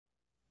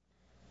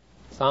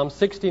Psalm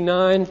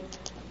 69,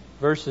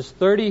 verses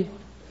 30,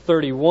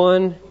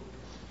 31,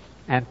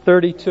 and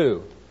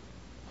 32.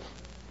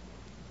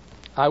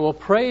 I will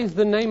praise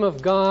the name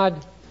of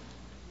God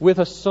with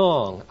a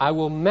song. I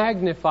will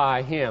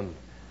magnify Him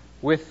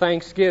with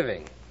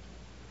thanksgiving.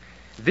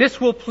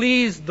 This will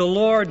please the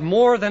Lord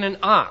more than an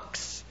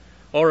ox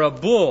or a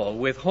bull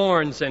with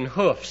horns and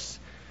hoofs.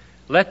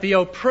 Let the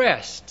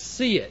oppressed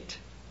see it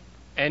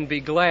and be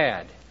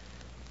glad.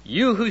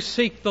 You who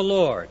seek the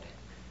Lord,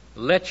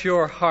 let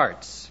your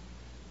hearts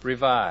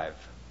revive.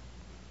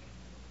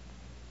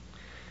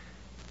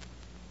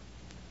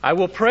 I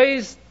will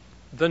praise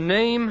the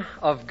name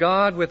of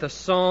God with a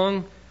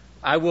song.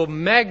 I will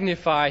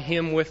magnify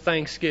Him with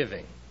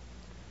thanksgiving.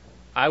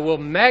 I will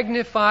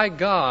magnify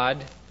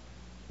God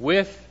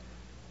with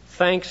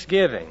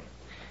thanksgiving.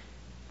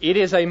 It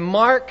is a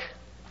mark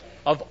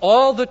of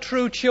all the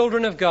true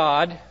children of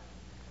God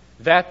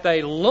that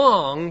they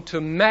long to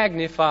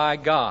magnify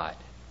God,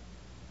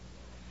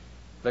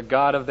 the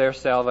God of their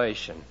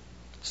salvation.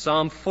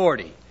 Psalm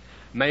 40.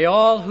 May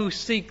all who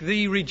seek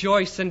Thee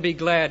rejoice and be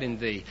glad in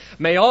Thee.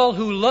 May all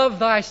who love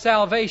Thy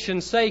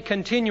salvation say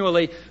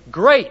continually,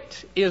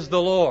 Great is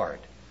the Lord.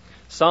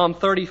 Psalm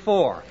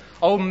 34.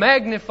 O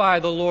magnify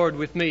the Lord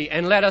with me,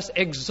 and let us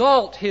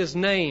exalt His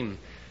name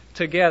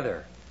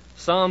together.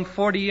 Psalm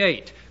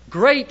 48.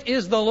 Great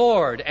is the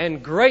Lord,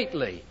 and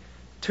greatly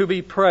to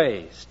be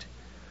praised.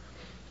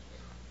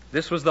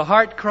 This was the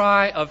heart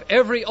cry of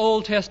every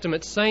Old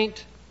Testament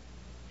saint,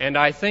 and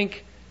I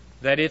think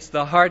that it's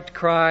the heart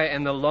cry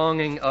and the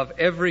longing of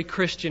every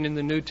Christian in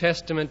the New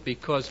Testament,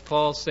 because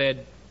Paul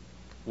said,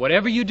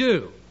 whatever you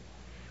do,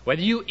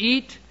 whether you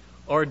eat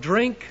or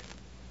drink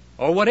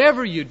or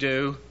whatever you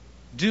do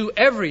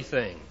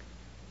everything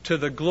to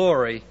the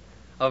glory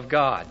of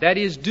God. That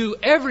is, do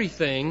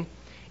everything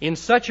in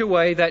such a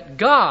way that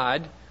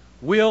God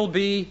will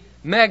be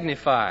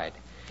magnified.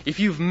 If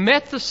you've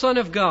met the Son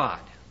of God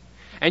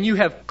and you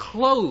have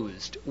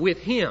closed with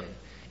Him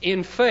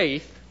in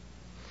faith,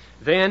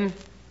 then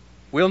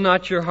will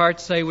not your heart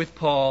say with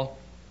Paul,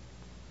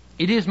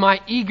 It is my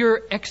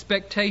eager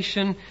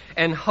expectation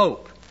and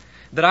hope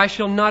that I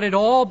shall not at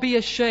all be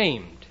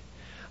ashamed,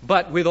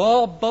 but with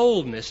all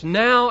boldness,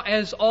 now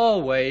as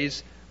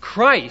always,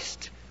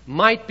 Christ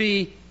might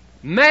be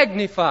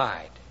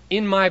magnified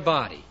in my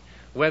body,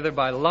 whether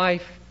by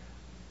life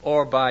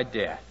or by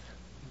death.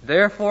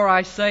 Therefore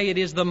I say it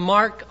is the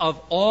mark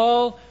of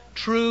all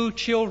true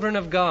children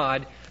of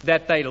God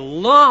that they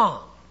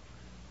long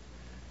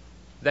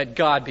that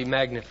God be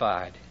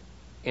magnified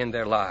in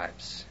their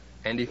lives.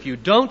 And if you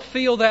don't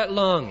feel that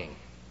longing,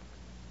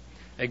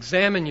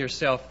 examine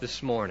yourself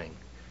this morning.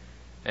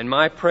 And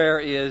my prayer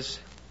is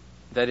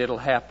that it'll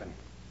happen.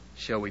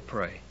 Shall we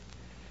pray?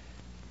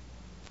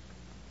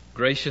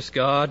 Gracious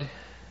God,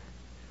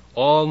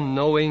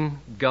 all-knowing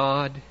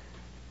God,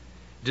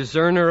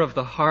 discerner of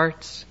the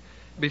hearts,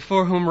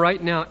 before whom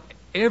right now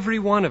every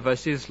one of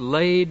us is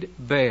laid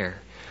bare.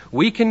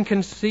 We can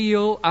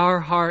conceal our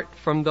heart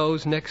from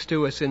those next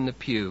to us in the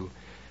pew,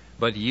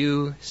 but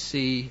you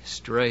see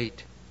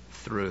straight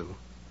through.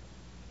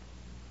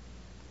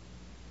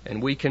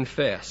 And we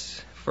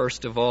confess,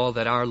 first of all,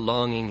 that our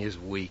longing is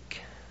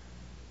weak.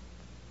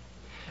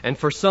 And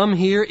for some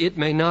here, it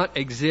may not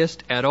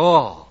exist at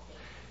all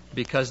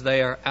because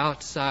they are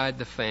outside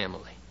the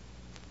family.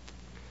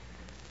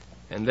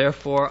 And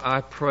therefore, I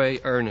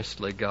pray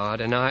earnestly,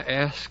 God, and I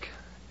ask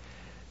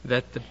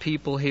that the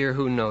people here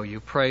who know you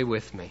pray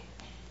with me,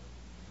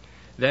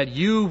 that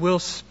you will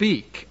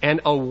speak and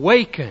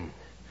awaken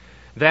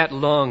that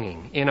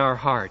longing in our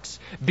hearts.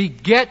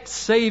 Beget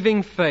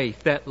saving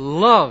faith that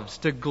loves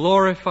to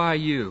glorify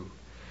you.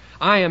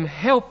 I am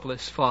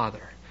helpless,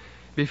 Father,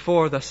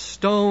 before the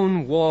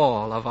stone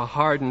wall of a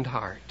hardened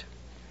heart.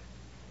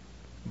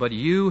 But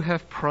you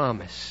have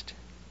promised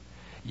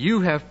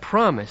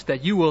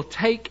that you will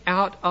take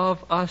out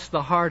of us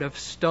the heart of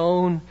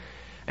stone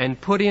and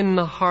put in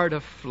the heart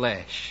of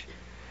flesh,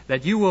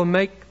 that you will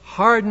make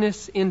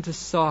hardness into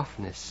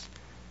softness,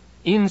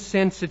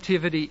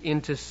 insensitivity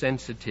into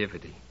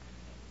sensitivity.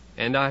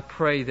 And I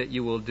pray that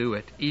you will do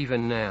it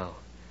even now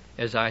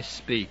as I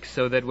speak,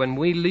 so that when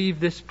we leave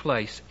this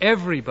place,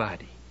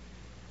 everybody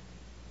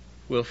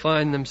will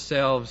find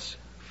themselves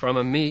from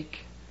a meek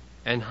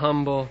and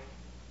humble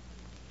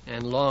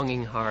and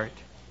longing heart,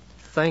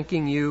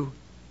 thanking you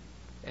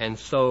and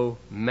so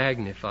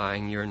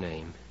magnifying your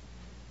name.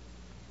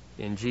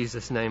 In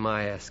Jesus' name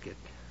I ask it.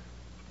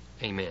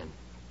 Amen.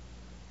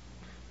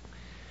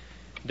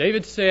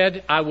 David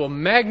said, I will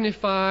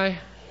magnify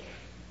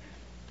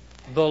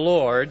the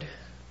Lord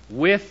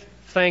with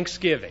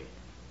thanksgiving.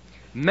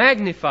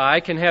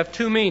 Magnify can have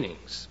two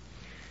meanings.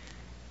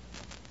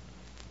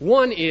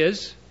 One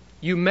is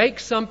you make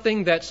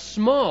something that's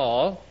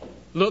small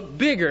look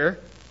bigger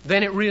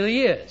than it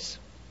really is.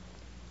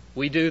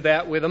 We do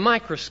that with a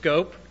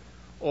microscope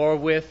or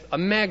with a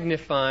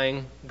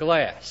magnifying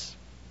glass.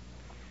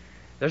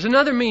 There's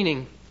another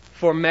meaning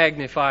for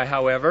magnify,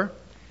 however,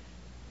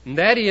 and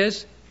that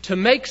is to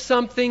make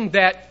something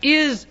that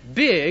is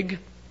big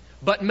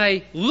but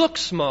may look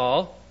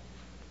small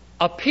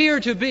appear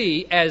to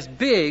be as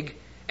big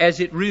as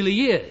it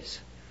really is.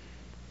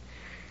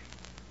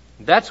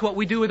 That's what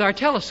we do with our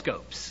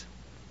telescopes,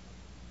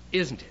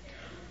 isn't it?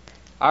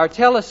 Our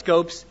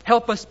telescopes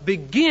help us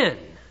begin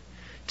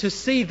to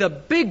see the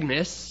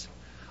bigness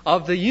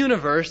of the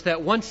universe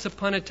that once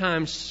upon a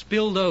time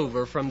spilled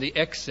over from the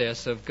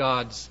excess of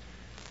God's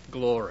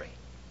glory.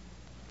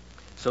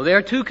 So there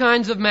are two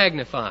kinds of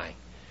magnifying.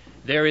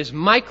 There is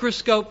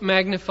microscope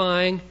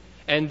magnifying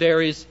and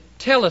there is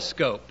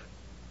telescope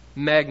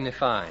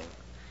magnifying.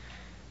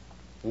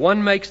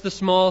 One makes the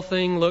small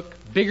thing look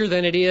bigger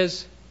than it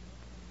is,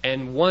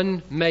 and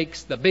one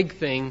makes the big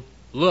thing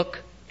look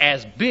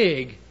as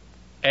big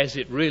as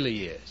it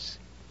really is.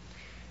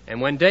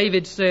 And when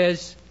David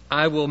says,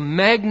 I will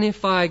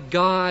magnify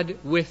God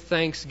with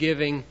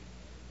thanksgiving,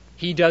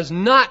 he does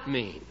not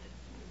mean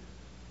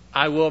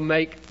I will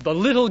make the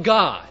little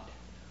God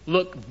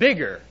look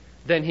bigger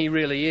than he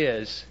really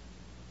is.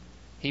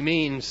 He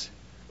means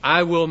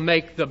I will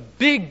make the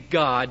big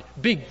God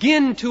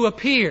begin to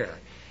appear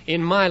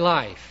in my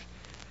life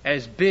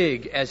as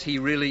big as he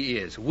really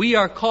is. We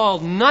are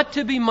called not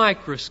to be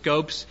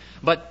microscopes,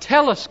 but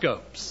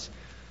telescopes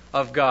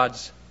of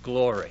God's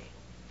glory.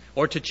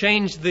 Or to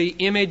change the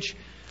image,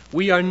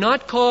 we are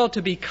not called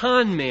to be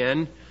con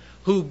men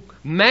who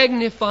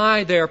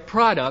magnify their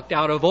product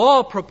out of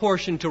all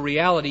proportion to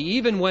reality,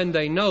 even when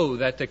they know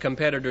that the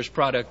competitor's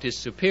product is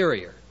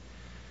superior.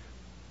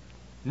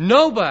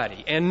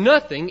 Nobody and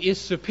nothing is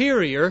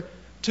superior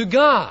to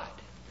God.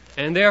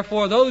 And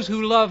therefore those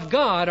who love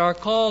God are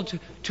called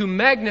to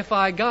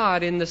magnify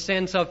God in the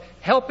sense of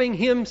helping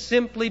Him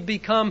simply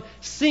become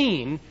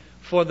seen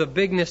for the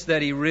bigness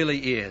that He really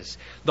is.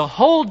 The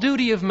whole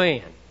duty of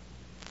man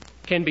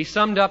can be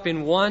summed up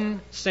in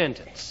one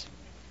sentence.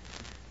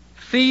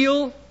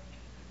 Feel,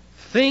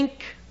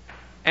 think,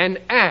 and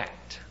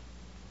act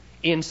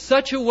in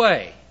such a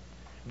way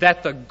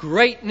that the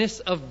greatness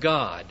of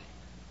God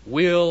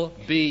will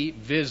be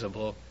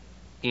visible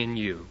in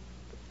you.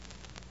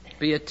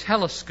 Be a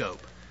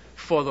telescope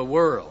for the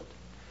world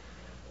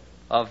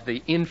of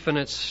the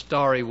infinite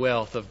starry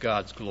wealth of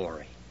God's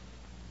glory.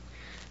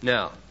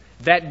 Now,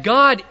 that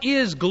God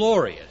is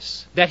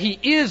glorious, that He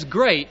is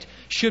great,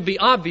 should be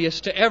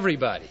obvious to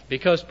everybody,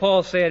 because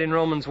Paul said in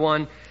Romans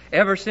 1,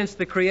 ever since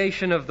the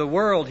creation of the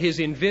world, His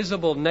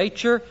invisible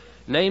nature,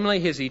 namely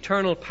His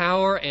eternal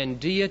power and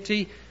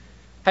deity,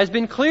 has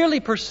been clearly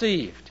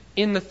perceived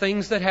in the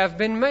things that have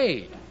been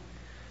made.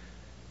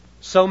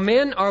 So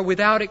men are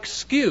without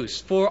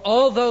excuse, for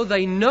although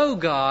they know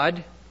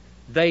God,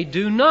 they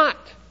do not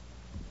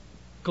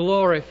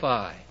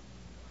glorify,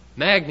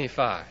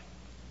 magnify,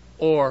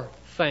 or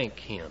thank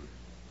Him.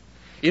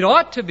 It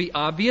ought to be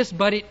obvious,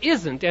 but it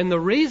isn't. And the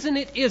reason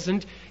it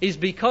isn't is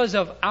because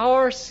of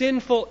our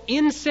sinful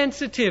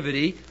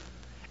insensitivity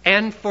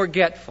and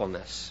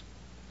forgetfulness.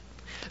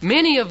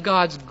 Many of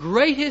God's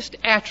greatest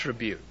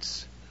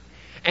attributes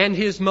and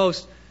His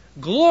most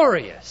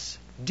glorious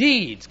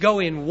deeds go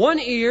in one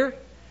ear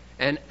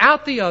and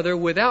out the other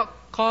without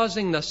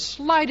causing the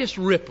slightest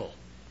ripple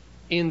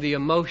in the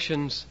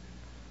emotions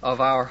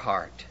of our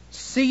heart.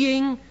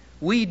 Seeing,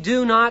 we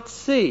do not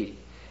see,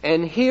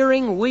 and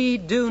hearing, we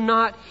do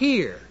not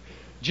hear,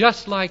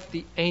 just like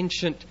the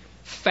ancient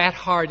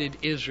fat-hearted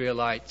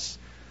Israelites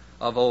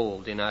of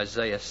old in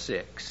Isaiah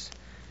 6.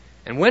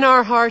 And when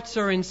our hearts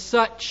are in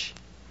such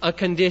a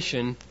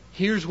condition,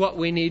 here's what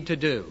we need to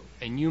do.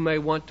 And you may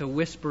want to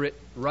whisper it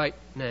right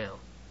now.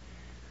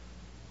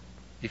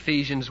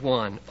 Ephesians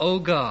 1. O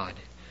God,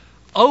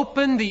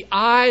 open the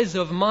eyes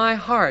of my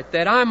heart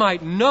that I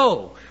might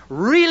know,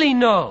 really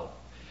know,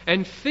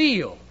 and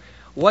feel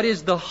what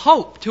is the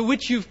hope to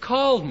which you've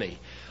called me,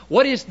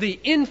 what is the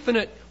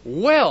infinite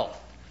wealth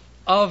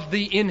of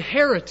the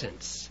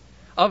inheritance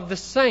of the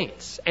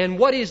saints, and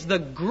what is the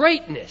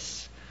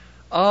greatness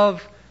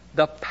of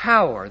the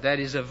power that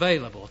is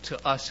available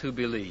to us who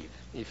believe.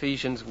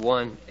 Ephesians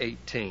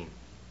 1:18.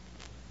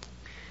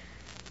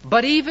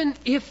 But even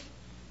if,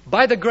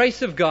 by the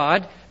grace of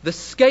God, the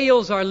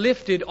scales are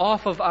lifted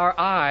off of our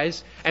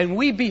eyes and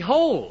we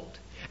behold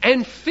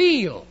and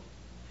feel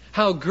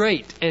how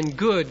great and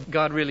good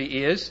God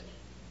really is,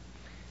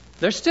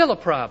 there's still a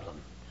problem.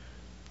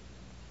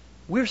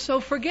 We're so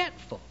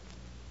forgetful.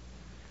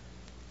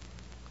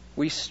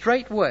 We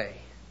straightway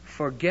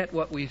forget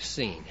what we've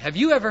seen. Have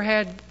you ever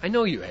had, I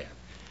know you have,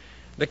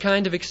 the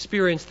kind of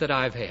experience that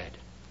I've had?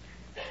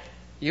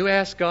 You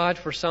ask God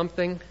for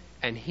something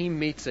and He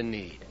meets a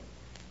need.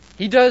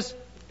 He does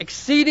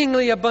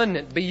exceedingly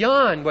abundant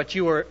beyond what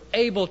you are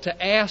able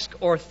to ask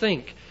or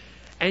think.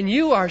 And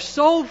you are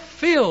so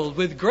filled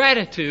with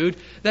gratitude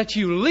that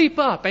you leap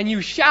up and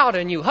you shout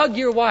and you hug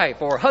your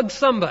wife or hug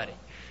somebody.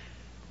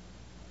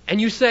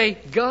 And you say,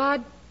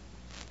 God,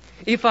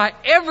 if I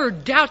ever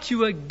doubt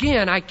you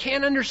again, I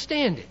can't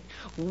understand it.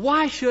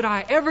 Why should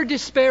I ever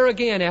despair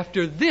again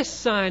after this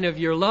sign of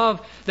your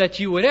love that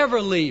you would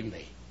ever leave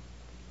me?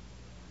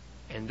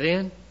 And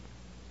then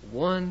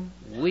 1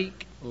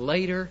 week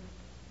later,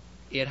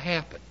 it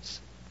happens.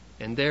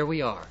 And there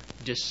we are,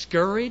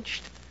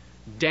 discouraged,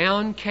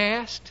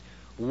 downcast,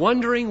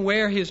 wondering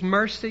where His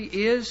mercy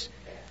is.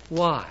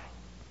 Why?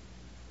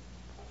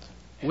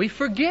 We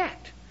forget.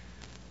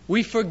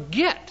 We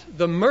forget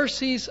the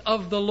mercies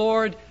of the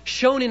Lord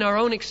shown in our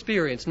own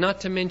experience,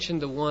 not to mention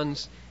the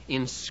ones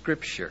in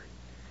Scripture.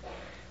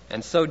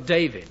 And so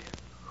David,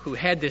 who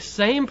had this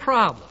same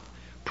problem,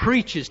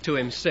 preaches to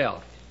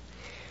himself,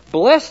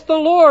 "Bless the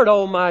Lord,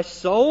 O my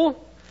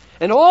soul,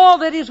 and all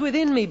that is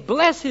within me,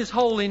 bless His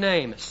holy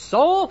name.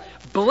 Soul,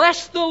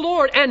 bless the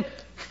Lord, and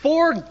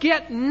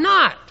forget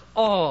not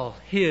all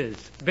His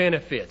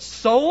benefits."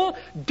 Soul,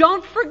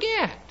 don't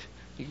forget.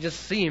 You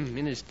just see him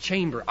in his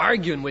chamber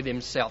arguing with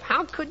himself.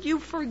 How could you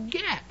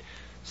forget?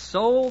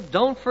 Soul,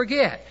 don't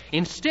forget.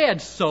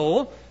 Instead,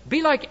 soul,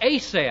 be like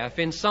Asaph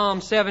in Psalm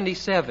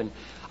 77.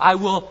 I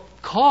will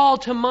call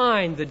to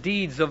mind the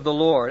deeds of the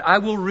Lord. I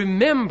will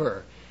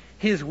remember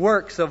His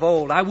works of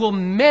old. I will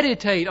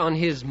meditate on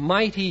His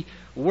mighty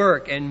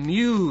work and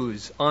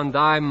muse on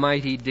Thy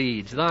mighty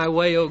deeds. Thy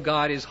way, O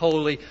God, is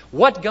holy.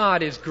 What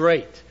God is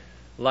great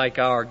like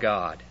our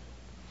God?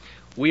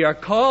 We are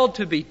called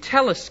to be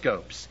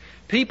telescopes,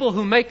 people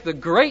who make the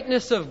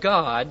greatness of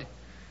God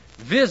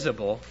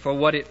visible for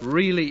what it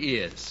really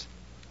is.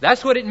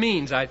 That's what it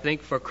means, I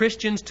think, for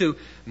Christians to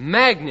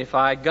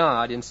magnify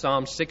God in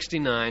Psalm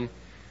 69,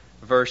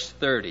 verse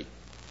 30.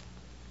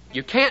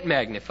 You can't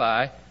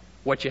magnify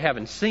what you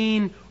haven't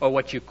seen or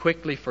what you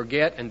quickly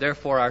forget, and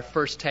therefore our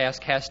first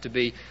task has to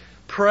be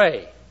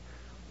pray.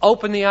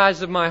 Open the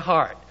eyes of my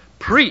heart.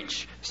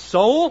 Preach.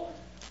 Soul,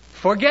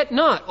 forget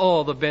not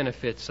all the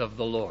benefits of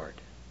the Lord.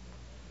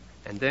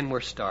 And then we're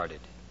started.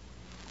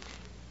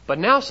 But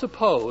now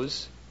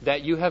suppose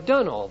that you have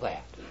done all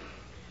that.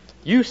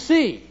 You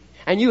see,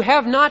 and you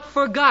have not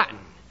forgotten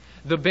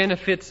the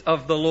benefits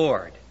of the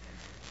Lord.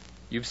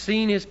 You've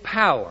seen His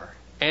power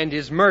and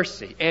His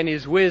mercy and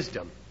His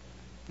wisdom.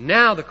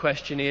 Now the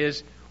question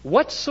is,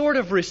 what sort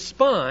of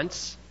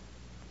response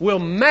will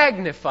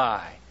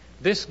magnify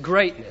this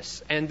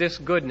greatness and this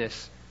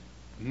goodness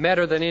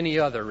better than any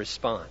other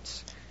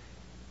response?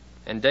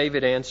 And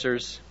David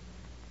answers,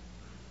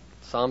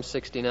 Psalm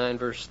 69,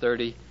 verse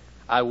 30,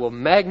 I will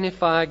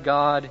magnify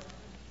God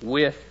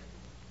with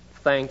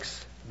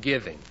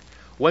thanksgiving.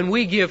 When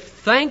we give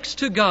thanks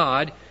to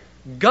God,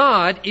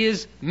 God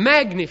is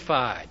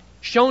magnified,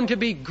 shown to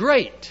be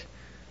great.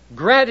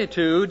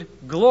 Gratitude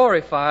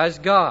glorifies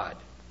God.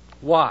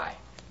 Why?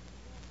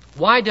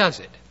 Why does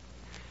it?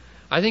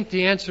 I think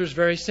the answer is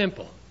very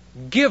simple.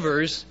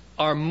 Givers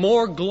are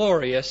more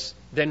glorious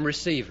than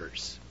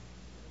receivers.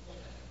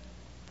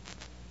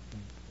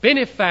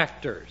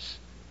 Benefactors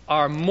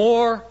are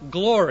more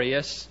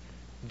glorious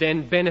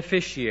than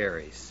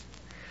beneficiaries.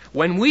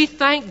 When we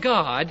thank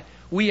God,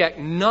 we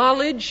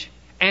acknowledge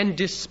and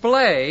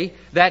display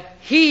that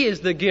He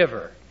is the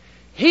giver.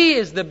 He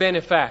is the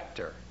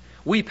benefactor.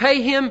 We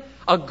pay Him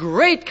a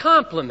great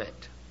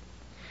compliment.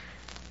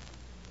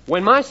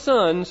 When my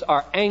sons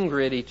are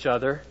angry at each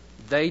other,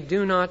 they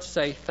do not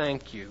say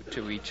thank you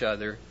to each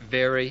other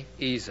very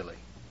easily.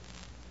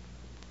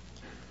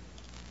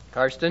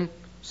 Karsten,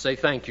 say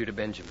thank you to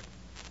Benjamin.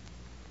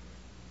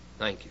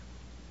 Thank you.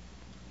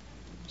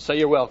 Say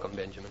you're welcome,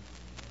 Benjamin.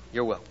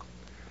 You're welcome.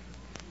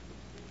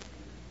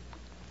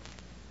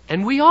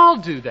 And we all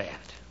do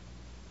that.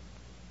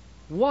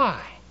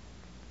 Why?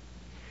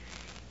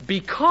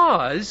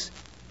 Because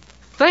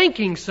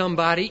thanking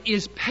somebody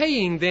is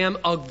paying them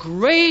a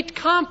great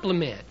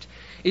compliment.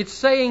 It's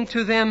saying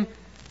to them,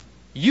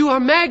 you are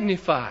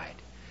magnified.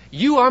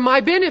 You are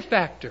my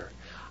benefactor.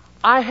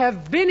 I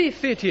have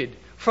benefited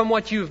from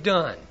what you've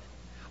done.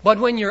 But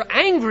when you're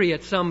angry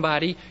at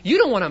somebody, you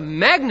don't want to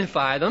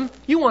magnify them.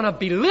 You want to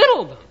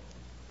belittle them.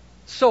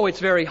 So it's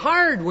very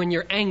hard when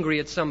you're angry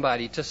at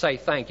somebody to say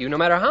thank you, no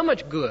matter how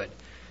much good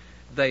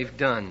they've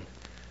done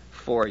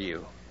for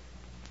you.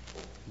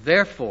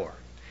 Therefore,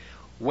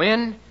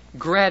 when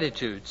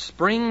gratitude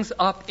springs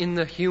up in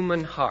the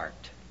human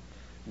heart,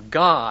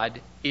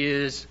 God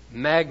is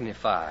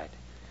magnified.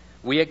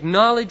 We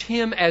acknowledge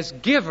Him as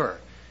giver,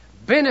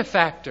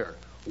 benefactor,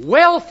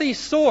 wealthy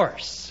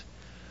source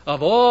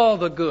of all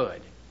the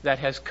good that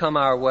has come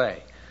our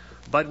way.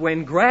 But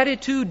when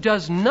gratitude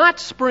does not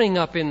spring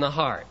up in the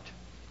heart,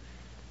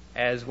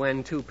 as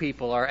when two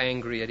people are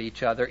angry at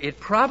each other, it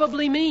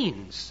probably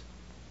means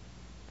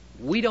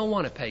we don't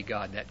want to pay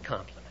God that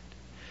compliment.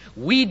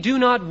 We do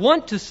not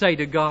want to say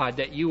to God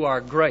that you are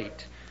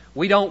great.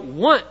 We don't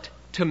want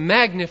to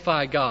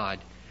magnify God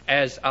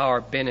as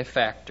our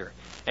benefactor.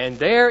 And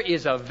there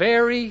is a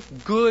very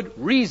good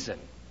reason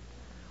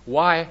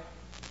why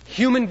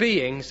human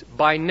beings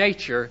by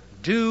nature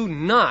do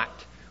not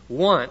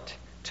want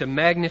to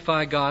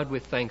magnify God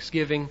with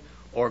thanksgiving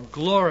or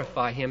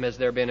glorify Him as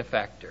their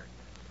benefactor.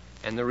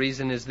 And the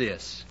reason is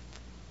this: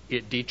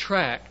 it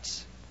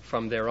detracts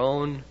from their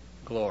own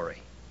glory.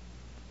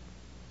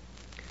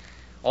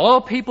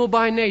 All people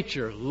by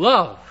nature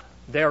love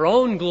their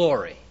own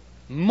glory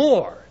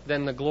more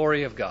than the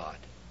glory of God.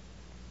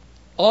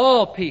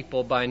 All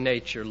people by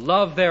nature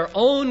love their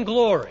own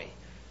glory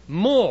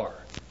more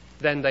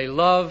than they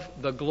love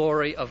the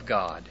glory of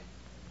God.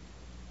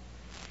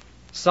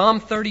 Psalm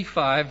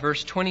 35,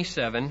 verse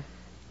 27,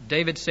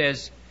 David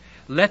says,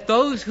 "Let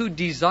those who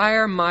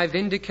desire my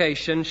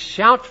vindication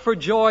shout for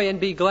joy and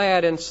be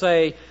glad and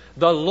say,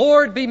 'The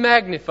Lord be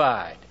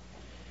magnified.'"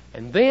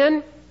 And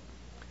then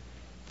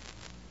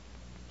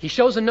he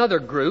shows another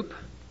group,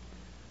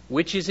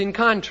 which is in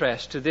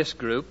contrast to this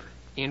group,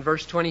 in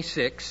verse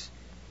 26.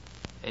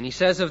 And he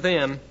says of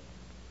them,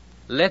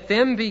 "Let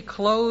them be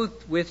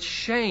clothed with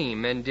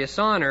shame and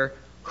dishonor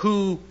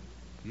who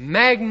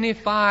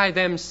magnify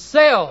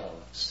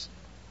themselves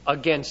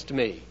against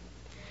me."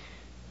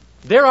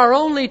 There are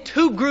only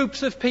two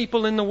groups of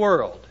people in the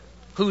world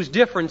whose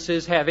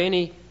differences have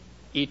any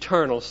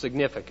eternal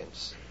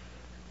significance.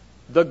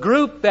 The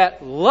group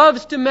that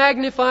loves to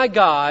magnify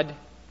God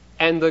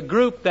and the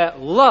group that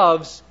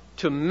loves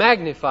to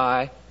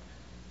magnify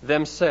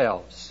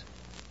themselves.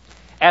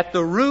 At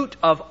the root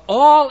of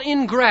all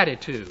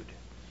ingratitude,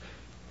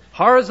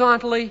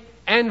 horizontally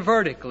and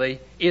vertically,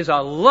 is a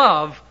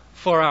love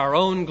for our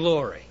own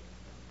glory.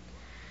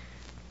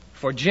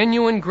 For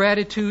genuine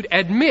gratitude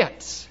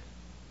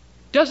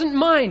doesn't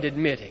mind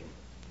admitting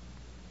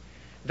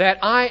that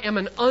I am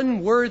an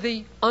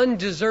unworthy,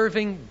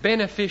 undeserving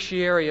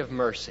beneficiary of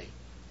mercy.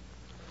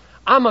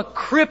 I'm a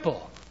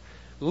cripple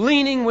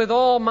leaning with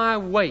all my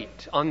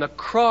weight on the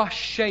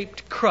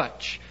cross-shaped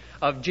crutch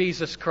of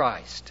Jesus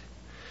Christ.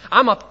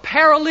 I'm a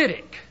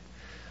paralytic,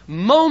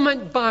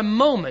 moment by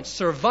moment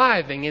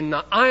surviving in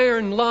the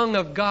iron lung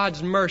of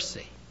God's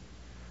mercy.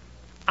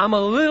 I'm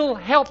a little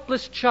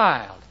helpless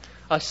child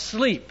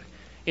asleep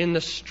in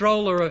the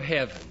stroller of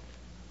heaven.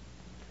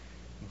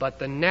 But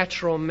the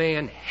natural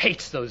man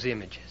hates those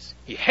images.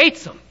 He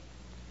hates them.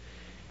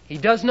 He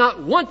does not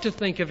want to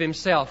think of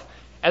himself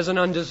as an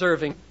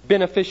undeserving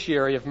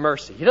beneficiary of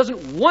mercy. He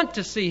doesn't want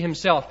to see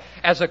himself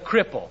as a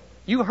cripple.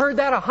 You heard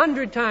that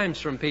 100 times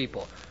from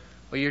people.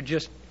 Well, you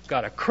just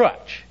got a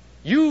crutch.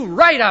 You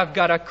right, I've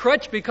got a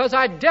crutch because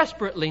I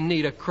desperately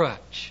need a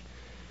crutch.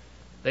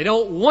 They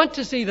don't want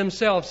to see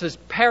themselves as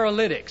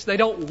paralytics. They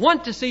don't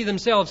want to see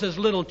themselves as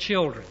little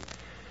children.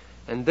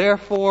 And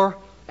therefore,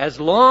 as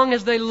long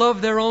as they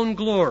love their own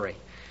glory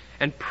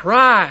and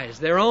prize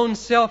their own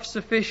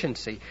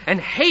self-sufficiency and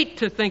hate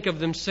to think of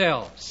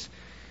themselves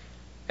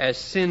as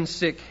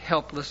sin-sick,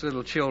 helpless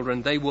little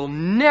children, they will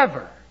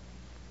never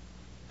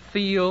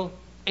feel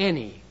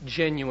any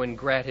genuine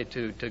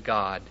gratitude to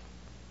God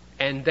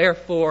and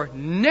therefore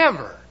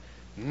never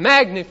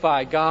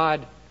magnify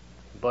God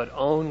but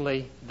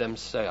only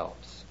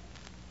themselves.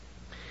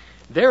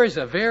 There is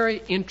a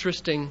very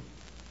interesting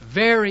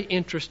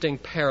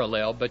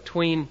parallel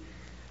between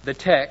the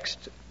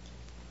text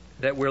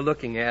that we're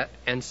looking at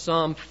and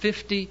Psalm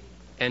 50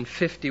 and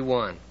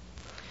 51.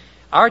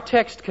 Our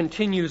text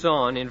continues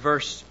on in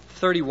verse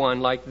 31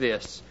 like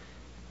this: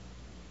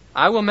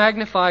 "I will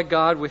magnify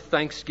God with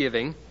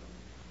thanksgiving.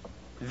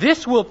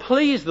 This will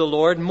please the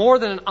Lord more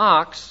than an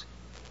ox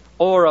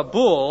or a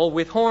bull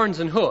with horns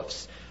and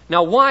hoofs."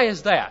 Now, why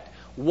is that?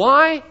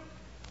 Why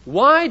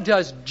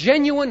does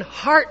genuine,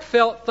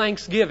 heartfelt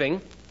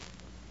thanksgiving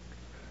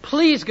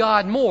please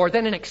God more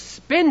than an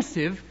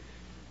expensive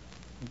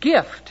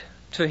gift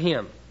to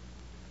Him?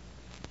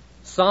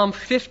 Psalm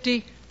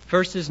 50,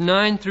 verses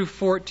 9 through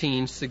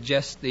 14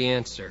 suggests the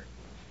answer.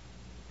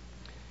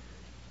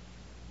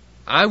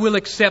 "I will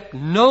accept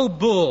no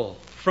bull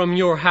from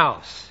your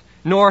house,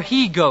 nor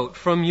he-goat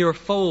from your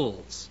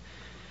folds.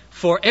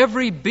 For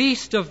every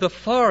beast of the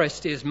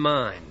forest is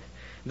mine,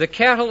 the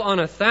cattle on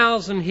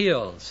 1,000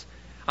 hills.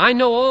 I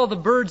know all the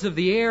birds of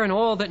the air, and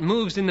all that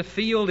moves in the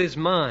field is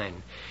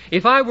mine.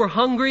 If I were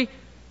hungry,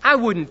 I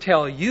wouldn't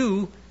tell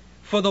you,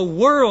 for the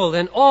world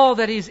and all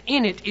that is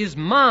in it is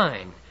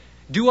mine.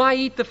 Do I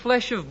eat the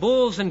flesh of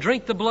bulls and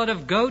drink the blood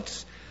of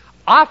goats?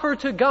 Offer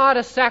to God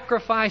a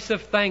sacrifice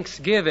of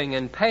thanksgiving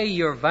and pay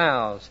your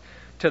vows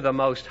to the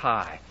Most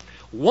High."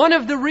 One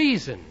of the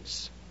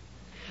reasons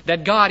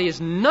that God is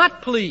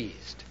not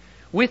pleased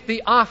with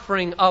the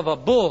offering of a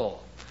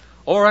bull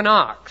or an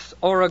ox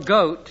or a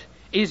goat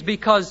is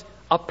because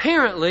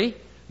apparently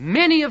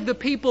many of the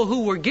people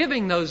who were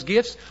giving those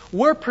gifts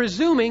were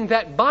presuming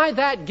that by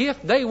that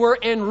gift they were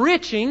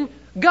enriching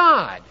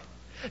God.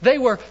 They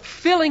were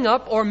filling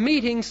up or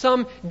meeting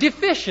some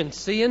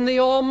deficiency in the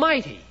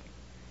Almighty.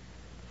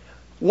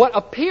 What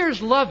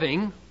appears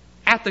loving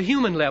at the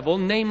human level,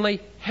 namely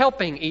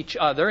helping each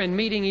other and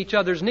meeting each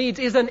other's needs,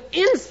 is an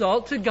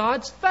insult to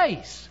God's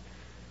face.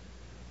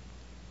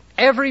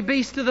 Every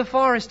beast of the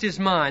forest is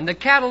mine, the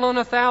cattle on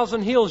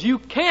 1,000 hills. You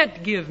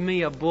can't give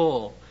me a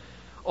bull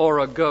or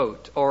a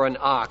goat or an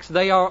ox.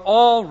 They are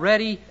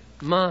already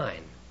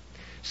mine.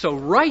 So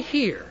right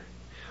here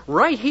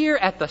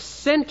at the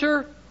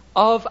center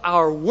of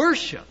our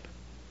worship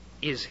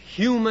is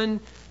human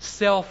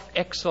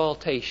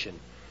self-exaltation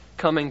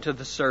coming to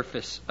the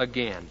surface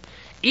again.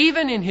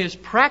 Even in his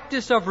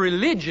practice of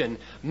religion,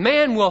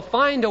 man will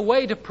find a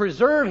way to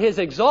preserve his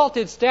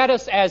exalted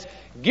status as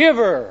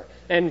giver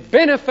and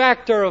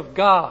benefactor of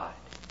God.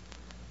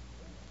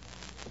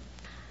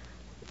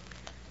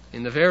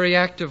 In the very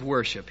act of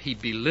worship, he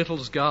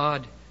belittles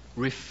God,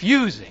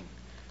 refusing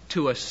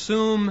to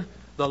assume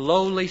the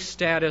lowly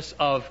status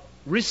of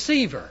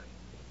receiver,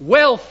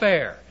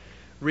 welfare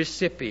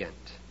recipient,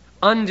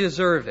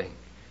 undeserving,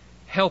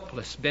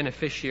 helpless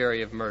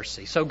beneficiary of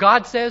mercy. So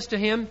God says to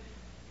him,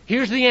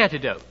 here's the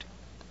antidote.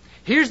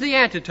 Here's the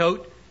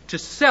antidote to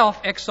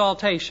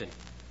self-exaltation.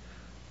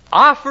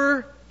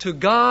 Offer to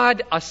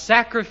God a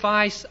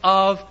sacrifice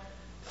of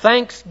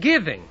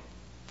thanksgiving.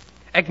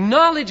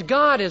 Acknowledge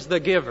God as the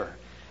giver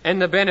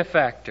and the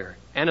benefactor,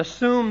 and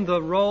assume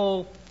the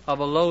role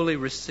of a lowly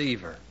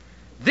receiver.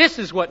 This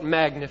is what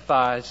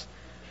magnifies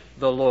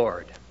the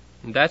Lord.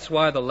 And that's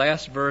why the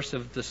last verse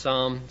of the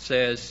psalm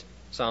says,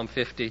 Psalm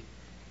 50,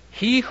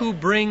 he who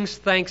brings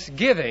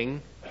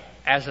thanksgiving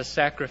as a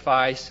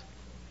sacrifice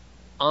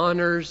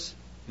honors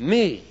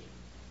me.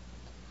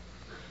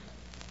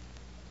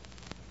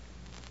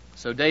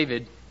 So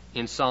David,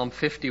 in Psalm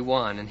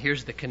 51, and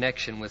here's the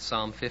connection with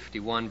Psalm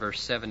 51,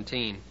 verse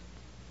 17,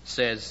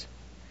 says,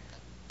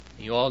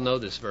 you all know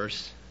this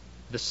verse,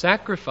 the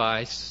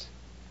sacrifice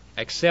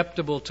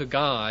acceptable to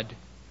God,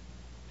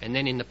 and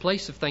then in the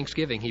place of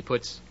thanksgiving he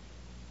puts,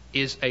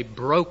 is a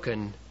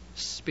broken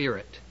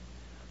spirit.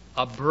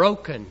 A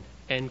broken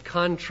and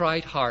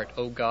contrite heart,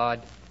 O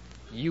God,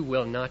 you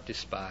will not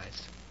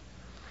despise.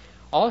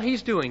 All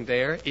he's doing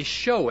there is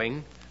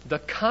showing the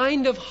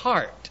kind of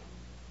heart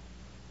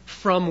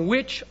from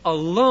which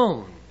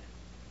alone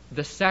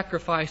the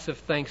sacrifice of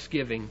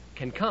thanksgiving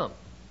can come,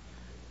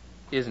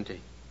 isn't he?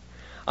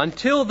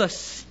 Until the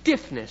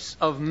stiffness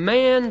of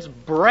man's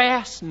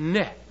brass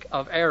neck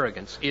of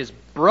arrogance is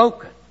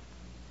broken,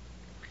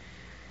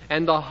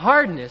 and the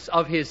hardness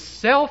of his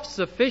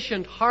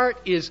self-sufficient heart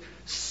is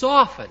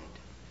softened,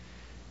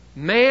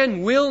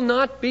 man will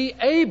not be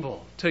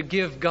able to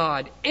give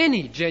God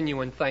any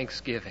genuine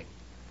thanksgiving,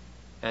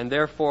 and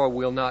therefore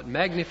will not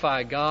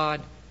magnify God,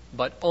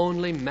 but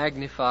only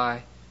magnify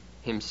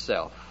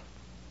himself.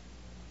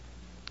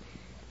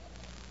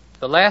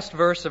 The last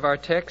verse of our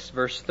text,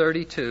 verse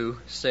 32,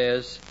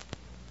 says,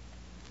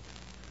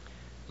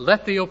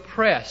 let the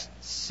oppressed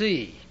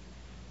see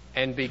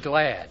and be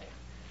glad.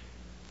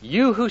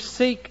 You who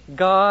seek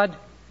God,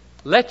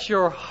 let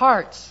your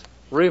hearts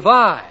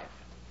revive.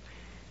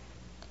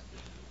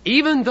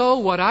 Even though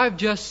what I've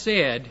just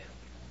said,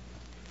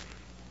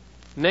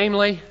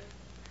 namely,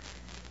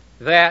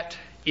 that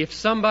if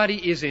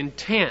somebody is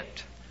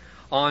intent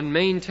on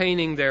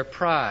maintaining their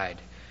pride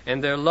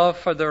and their love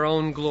for their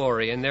own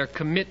glory and their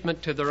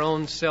commitment to their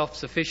own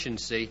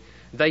self-sufficiency,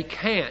 they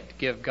can't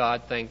give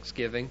God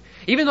thanksgiving.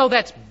 Even though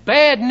that's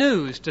bad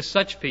news to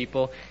such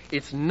people,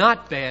 it's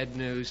not bad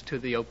news to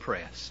the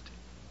oppressed,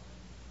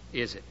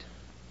 is it?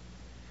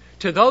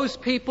 To those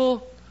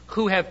people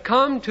who have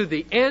come to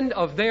the end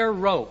of their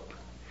rope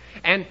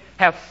and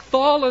have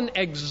fallen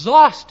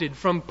exhausted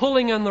from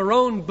pulling on their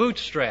own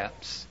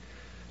bootstraps,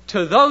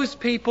 to those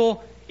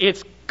people,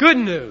 it's good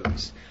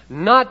news,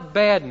 not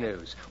bad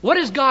news. What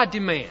does God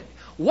demand?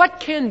 What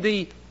can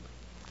the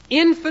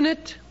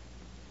infinite,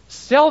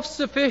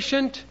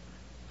 self-sufficient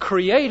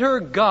Creator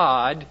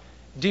God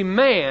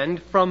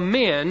demand from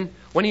men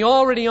when He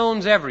already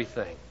owns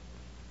everything?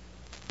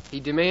 He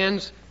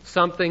demands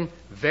something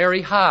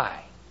very high.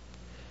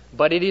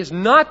 But it is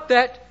not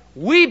that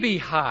we be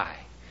high.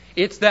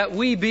 It's that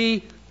we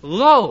be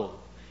low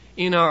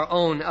in our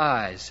own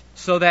eyes,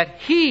 so that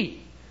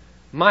He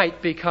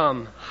might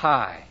become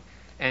high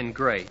and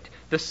great.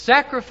 The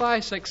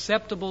sacrifice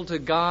acceptable to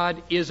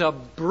God is a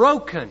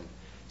broken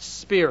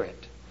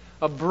spirit,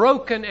 a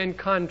broken and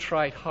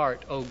contrite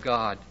heart, O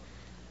God,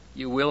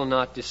 you will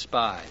not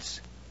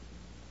despise.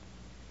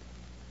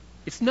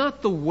 It's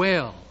not the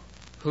well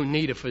who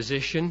need a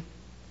physician,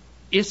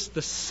 it's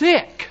the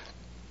sick.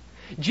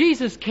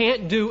 Jesus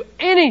can't do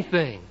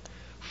anything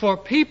for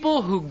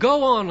people who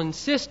go on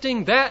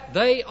insisting that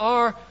they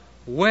are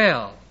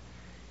well.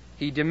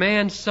 He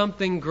demands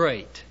something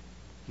great,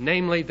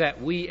 namely that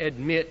we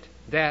admit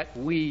that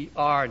we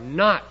are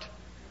not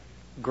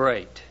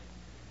great.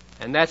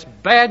 And that's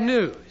bad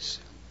news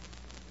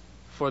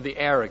for the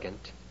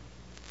arrogant,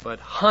 but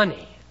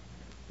honey,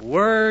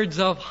 words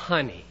of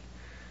honey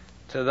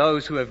to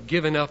those who have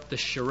given up the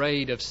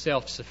charade of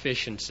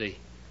self-sufficiency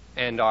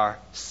and are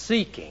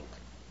seeking,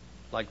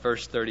 like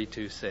verse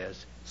 32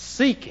 says,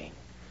 seeking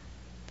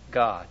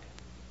God.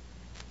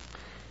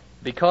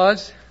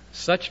 Because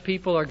such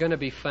people are going to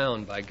be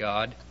found by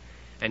God,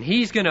 and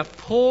He's going to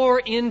pour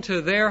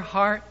into their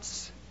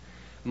hearts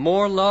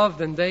more love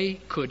than they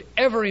could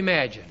ever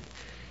imagine.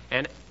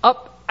 And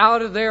up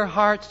out of their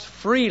hearts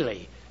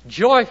freely,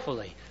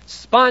 joyfully,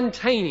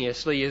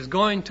 spontaneously is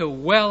going to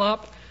well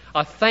up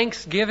a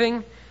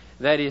thanksgiving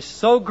that is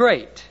so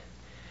great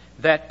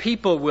that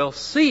people will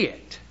see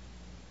it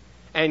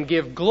and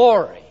give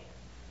glory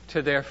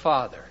to their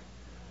Father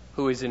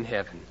who is in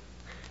heaven.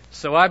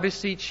 So I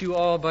beseech you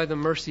all by the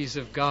mercies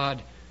of God,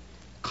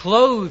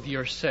 clothe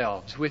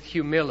yourselves with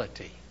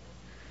humility.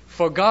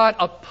 For God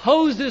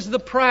opposes the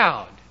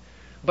proud,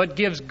 but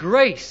gives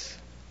grace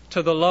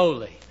to the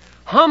lowly.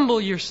 Humble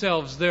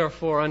yourselves,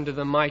 therefore, under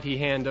the mighty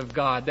hand of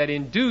God, that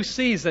in due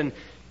season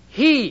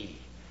He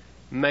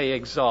may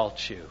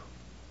exalt you.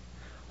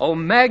 Oh,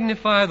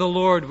 magnify the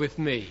Lord with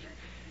me,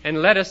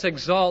 and let us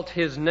exalt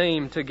His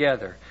name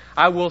together.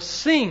 I will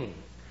sing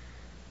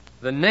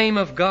the name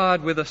of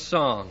God with a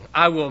song.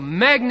 I will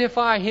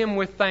magnify Him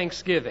with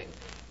thanksgiving.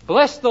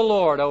 Bless the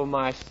Lord, O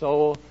my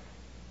soul.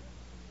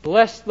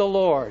 Bless the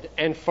Lord,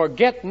 and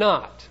forget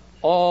not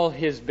all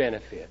His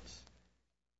benefits.